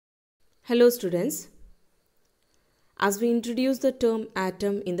Hello students, as we introduced the term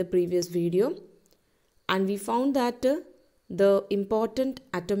atom in the previous video and we found that the important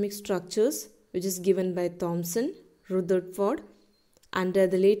atomic structures which is given by Thomson, Rutherford and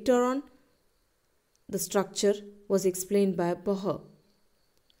later on the structure was explained by Bohr.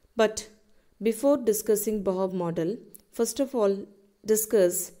 But before discussing Bohr model, first of all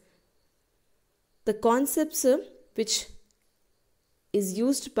discuss the concepts which is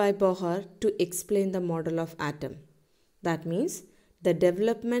used by Bohr to explain the model of atom. That means the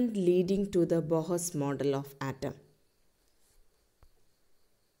development leading to the Bohr's model of atom.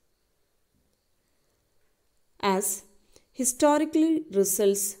 As historically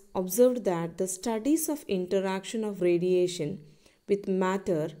results observed that the studies of interaction of radiation with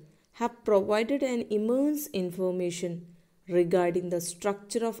matter have provided an immense information regarding the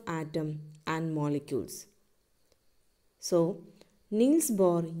structure of atom and molecules. So, Niels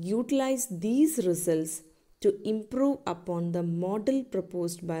Bohr utilized these results to improve upon the model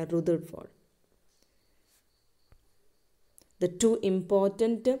proposed by Rutherford. The two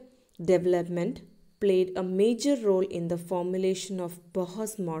important developments played a major role in the formulation of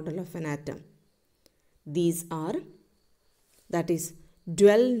Bohr's model of an atom. These are, that is,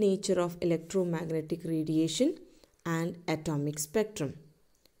 dual nature of electromagnetic radiation and atomic spectrum.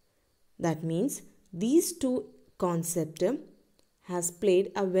 That means these two concepts has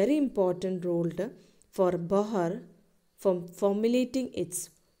played a very important role for Bohr for formulating its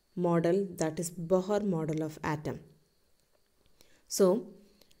model, that is Bohr model of atom. So,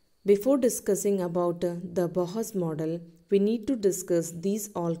 before discussing about the Bohr's model, we need to discuss these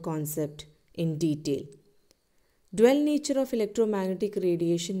all concepts in detail. Dual nature of electromagnetic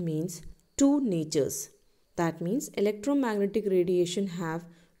radiation means two natures. That means electromagnetic radiation have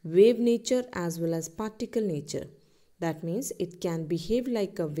wave nature as well as particle nature. That means it can behave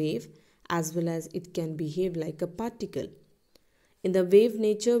like a wave as well as it can behave like a particle. In the wave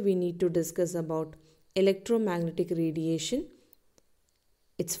nature, we need to discuss about electromagnetic radiation,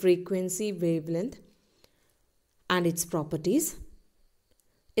 its frequency, wavelength and its properties.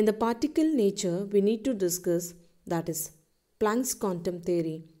 In the particle nature, we need to discuss, that is, Planck's quantum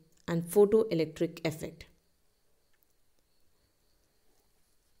theory and photoelectric effect.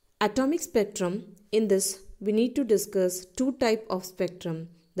 Atomic spectrum, in this we need to discuss two types of spectrum,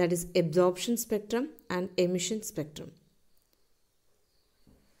 that is absorption spectrum and emission spectrum.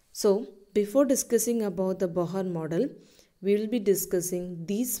 So, before discussing about the Bohr model, we will be discussing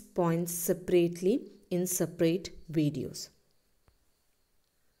these points separately in separate videos.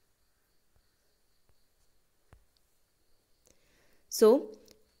 So,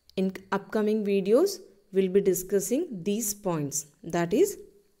 in upcoming videos, we will be discussing these points, that is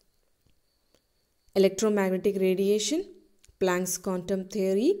electromagnetic radiation, Planck's quantum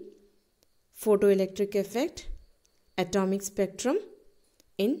theory, photoelectric effect, atomic spectrum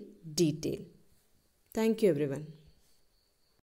in detail. Thank you everyone.